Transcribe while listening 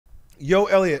Yo,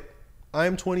 Elliott,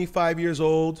 I'm 25 years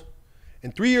old,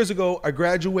 and 3 years ago, I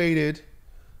graduated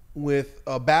with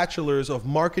a bachelor's of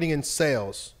marketing and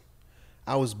sales.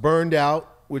 I was burned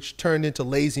out, which turned into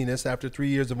laziness after 3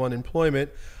 years of unemployment.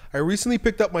 I recently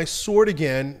picked up my sword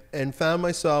again and found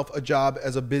myself a job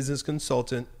as a business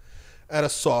consultant at a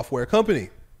software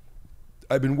company.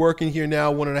 I've been working here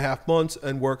now 1.5 months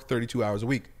and work 32 hours a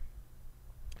week.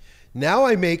 Now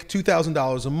I make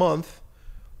 $2,000 a month,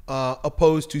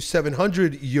 opposed to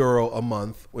 €700 a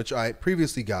month, which I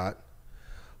previously got.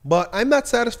 But I'm not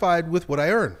satisfied with what I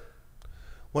earn.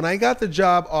 When I got the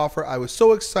job offer, I was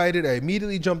so excited. I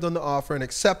immediately jumped on the offer and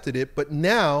accepted it. But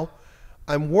now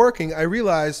I'm working, I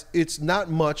realize it's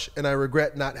not much, and I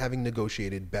regret not having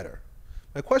negotiated better.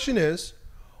 My question is,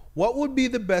 what would be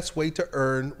the best way to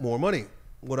earn more money?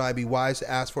 Would I be wise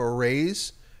to ask for a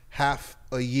raise half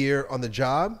a year on the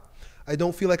job? I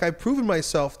don't feel like I've proven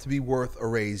myself to be worth a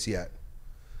raise yet.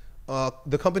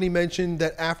 The company mentioned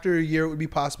that after a year it would be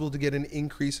possible to get an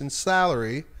increase in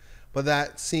salary, but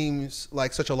that seems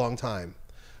like such a long time.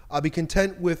 I'll be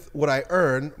content with what I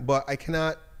earn, but I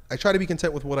try to be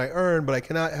content with what I earn, but I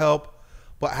cannot help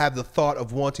but have the thought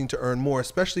of wanting to earn more,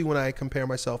 especially when I compare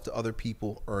myself to other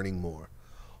people earning more.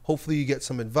 Hopefully you get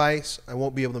some advice. I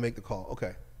won't be able to make the call.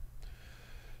 Okay.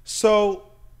 So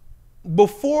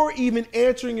before even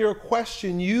answering your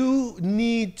question, you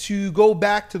need to go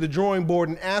back to the drawing board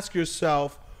and ask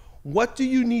yourself, what do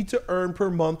you need to earn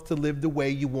per month to live the way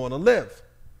you want to live?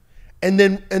 And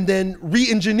then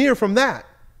re-engineer from that.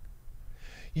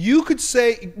 You could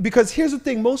say, because here's the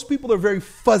thing, most people are very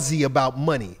fuzzy about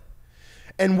money.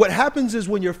 And what happens is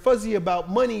when you're fuzzy about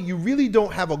money, you really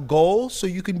don't have a goal, so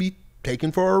you can be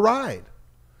taken for a ride.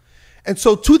 And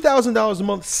so $2,000 a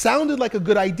month sounded like a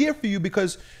good idea for you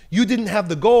because you didn't have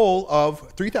the goal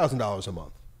of $3,000 a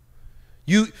month.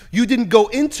 You didn't go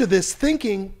into this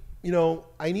thinking, you know,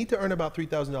 I need to earn about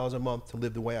 $3,000 a month to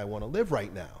live the way I want to live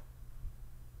right now,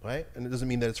 right? And it doesn't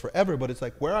mean that it's forever, but it's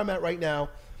like where I'm at right now,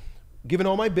 given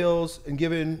all my bills and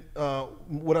given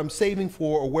what I'm saving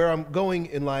for or where I'm going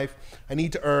in life, I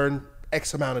need to earn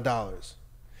X amount of dollars.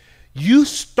 You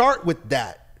start with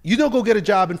that. You don't go get a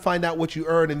job and find out what you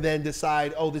earn and then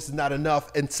decide, oh, this is not enough,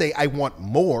 and say, I want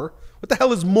more. What the hell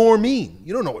does more mean?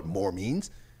 You don't know what more means.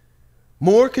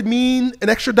 More could mean an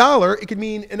extra dollar. It could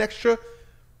mean an extra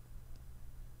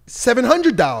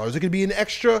 $700. It could be an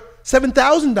extra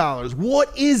 $7,000.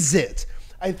 What is it?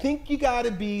 I think you got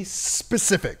to be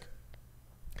specific.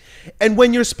 And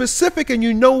when you're specific and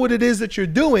you know what it is that you're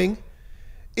doing,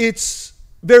 it's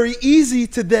very easy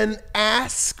to then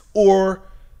ask or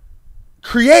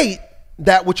create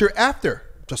that what you're after,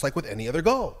 just like with any other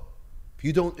goal.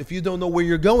 If you don't know where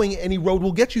you're going, any road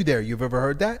will get you there. You've ever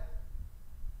heard that?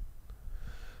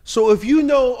 So if you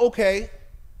know, okay,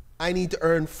 I need to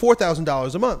earn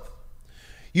 $4,000 a month,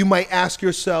 you might ask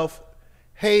yourself,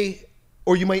 hey,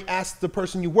 or you might ask the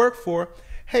person you work for,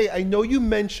 hey, I know you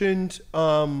mentioned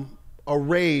a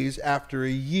raise after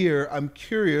a year. I'm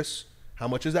curious, how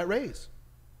much is that raise?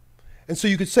 And so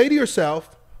you could say to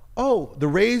yourself, oh, the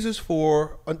raise is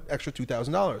for an extra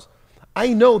 $2,000. I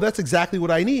know that's exactly what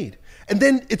I need. And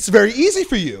then it's very easy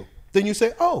for you. Then you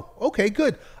say, oh, okay,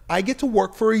 good. I get to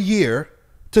work for a year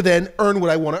to then earn what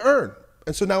I want to earn.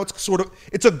 And so now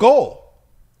it's a goal,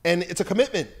 and it's a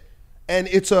commitment, and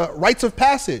it's a rites of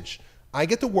passage. I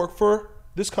get to work for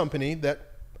this company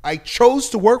that I chose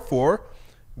to work for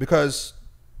because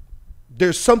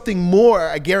there's something more,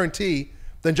 I guarantee,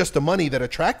 than just the money that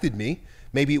attracted me.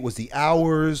 Maybe it was the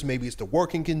hours, maybe it's the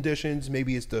working conditions,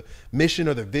 maybe it's the mission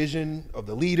or the vision of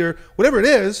the leader. Whatever it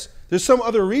is, there's some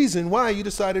other reason why you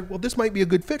decided, well, this might be a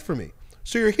good fit for me.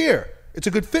 So you're here. It's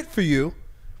a good fit for you.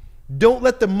 Don't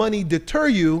let the money deter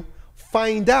you.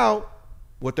 Find out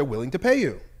what they're willing to pay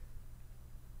you.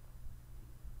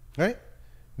 Right?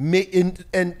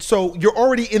 And so you're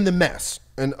already in the mess.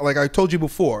 And like I told you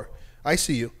before, I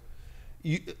see you.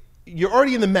 You're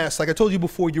already in the mess. Like I told you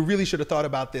before, you really should have thought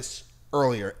about this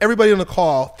earlier. Everybody on the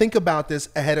call, think about this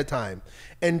ahead of time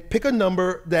and pick a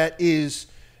number that is,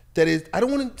 I don't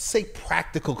want to say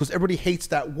practical because everybody hates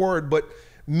that word, but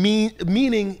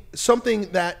meaning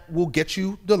something that will get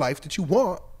you the life that you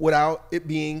want without it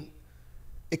being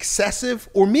excessive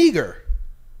or meager,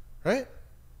 right?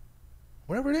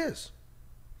 Whatever it is,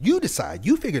 you decide,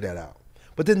 you figure that out.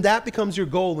 But then that becomes your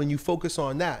goal when you focus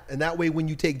on that. And that way, when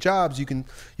you take jobs, you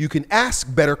can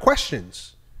ask better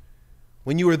questions.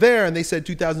 When you were there and they said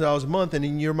 $2,000 a month, and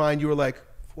in your mind you were like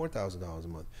 $4,000 a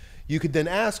month, you could then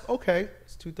ask, okay,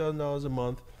 it's $2,000 a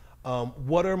month.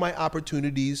 What are my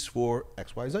opportunities for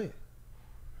X, Y, Z?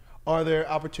 Are there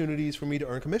opportunities for me to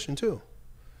earn commission too?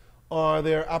 Are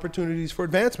there opportunities for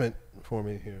advancement for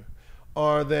me here.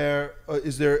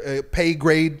 Is there a pay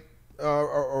grade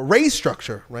or raise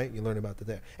structure, right? You learn about that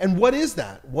there. And what is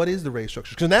that? What is the raise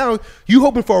structure? Because now you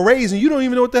hoping for a raise and you don't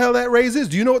even know what the hell that raise is.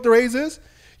 Do you know what the raise is?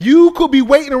 You could be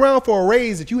waiting around for a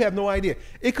raise that you have no idea.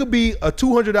 It could be a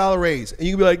 $200 raise and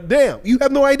you could be like, damn, you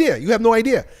have no idea. You have no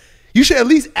idea. You should at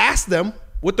least ask them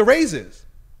what the raise is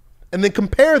and then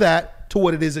compare that to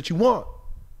what it is that you want.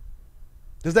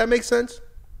 Does that make sense?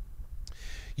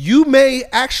 You may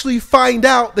actually find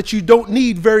out that you don't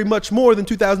need very much more than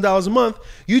 $2,000 a month.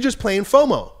 You're just playing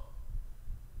FOMO.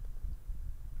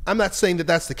 I'm not saying that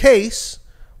that's the case,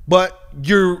 but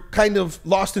you're kind of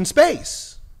lost in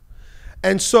space.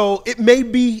 And so it may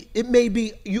be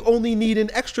you only need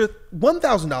an extra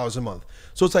 $1,000 a month.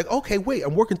 So it's like, okay, wait,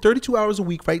 I'm working 32 hours a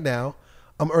week right now.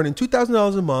 I'm earning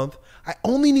 $2,000 a month. I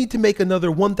only need to make another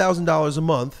 $1,000 a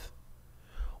month.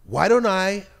 Why don't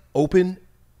I open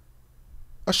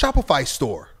a Shopify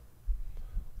store?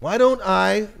 Why don't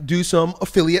I do some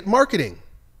affiliate marketing?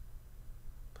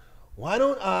 Why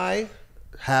don't I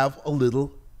have a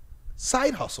little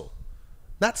side hustle?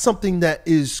 Not something that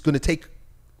is going to take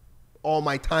all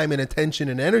my time and attention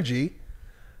and energy,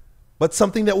 but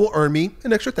something that will earn me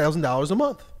an extra $1,000 a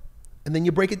month. And then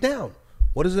you break it down.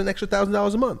 What is an extra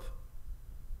 $1,000 a month?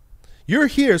 You're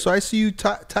here, so I see you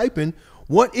typing,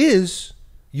 what is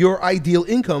your ideal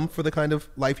income for the kind of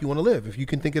life you want to live? If you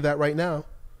can think of that right now,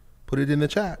 put it in the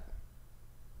chat.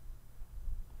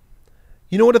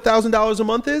 You know what $1,000 a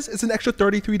month is? It's an extra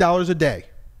 $33 a day.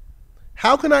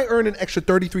 How can I earn an extra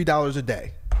 $33 a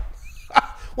day?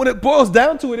 When it boils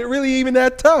down to it, it really ain't even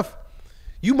that tough.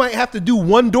 You might have to do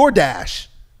one DoorDash.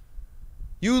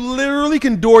 You literally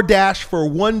can DoorDash for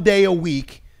one day a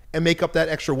week and make up that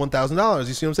extra $1,000.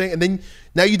 You see what I'm saying? And then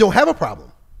now you don't have a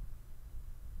problem.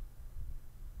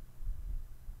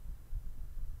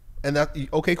 And that,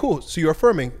 okay, cool. So you're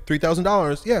affirming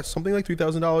 $3,000. Yeah, something like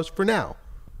 $3,000 for now.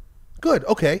 Good.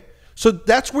 Okay. So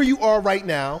that's where you are right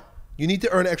now. You need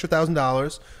to earn an extra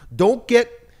 $1,000. Don't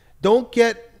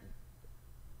get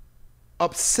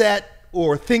upset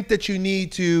or think that you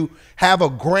need to have a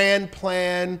grand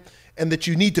plan and that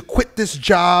you need to quit this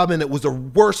job and it was the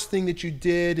worst thing that you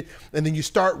did, and then you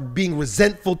start being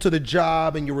resentful to the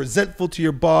job and you're resentful to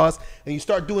your boss and you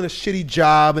start doing a shitty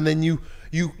job and then you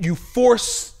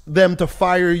force them to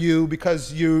fire you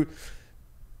because you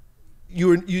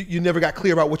never got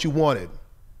clear about what you wanted.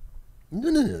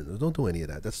 No, don't do any of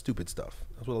that. That's stupid stuff.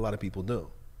 That's what a lot of people do.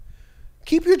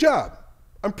 Keep your job.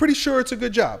 I'm pretty sure it's a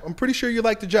good job. I'm pretty sure you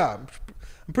like the job.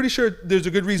 I'm pretty sure there's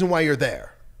a good reason why you're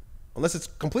there. Unless it's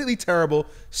completely terrible,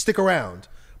 stick around.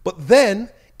 But then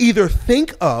either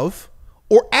think of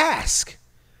or ask,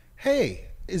 hey,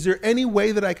 is there any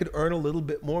way that I could earn a little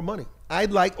bit more money?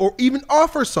 I'd like, or even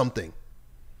offer something.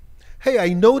 Hey,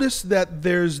 I noticed that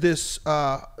there's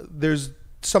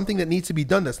something that needs to be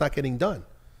done that's not getting done.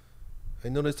 I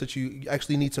noticed that you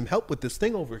actually need some help with this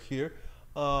thing over here.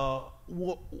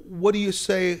 What do you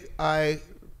say I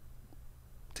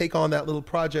take on that little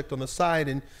project on the side,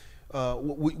 and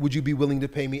would you be willing to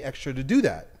pay me extra to do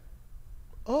that?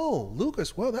 Oh,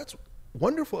 Lucas, well, that's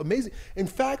wonderful, amazing. In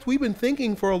fact, we've been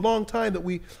thinking for a long time that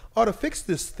we ought to fix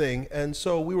this thing, and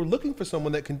so we were looking for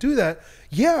someone that can do that.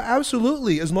 Yeah,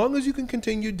 absolutely. As long as you can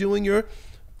continue doing your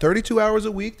 32 hours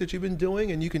a week that you've been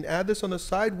doing and you can add this on the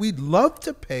side, we'd love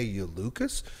to pay you,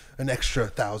 Lucas, an extra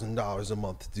 $1,000 a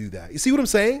month to do that. You see what I'm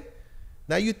saying?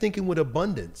 Now you're thinking with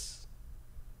abundance.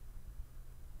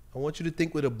 I want you to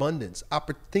think with abundance.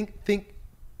 Think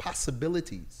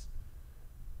possibilities.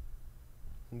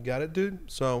 You got it,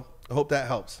 dude? So I hope that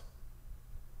helps.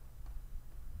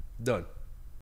 Done.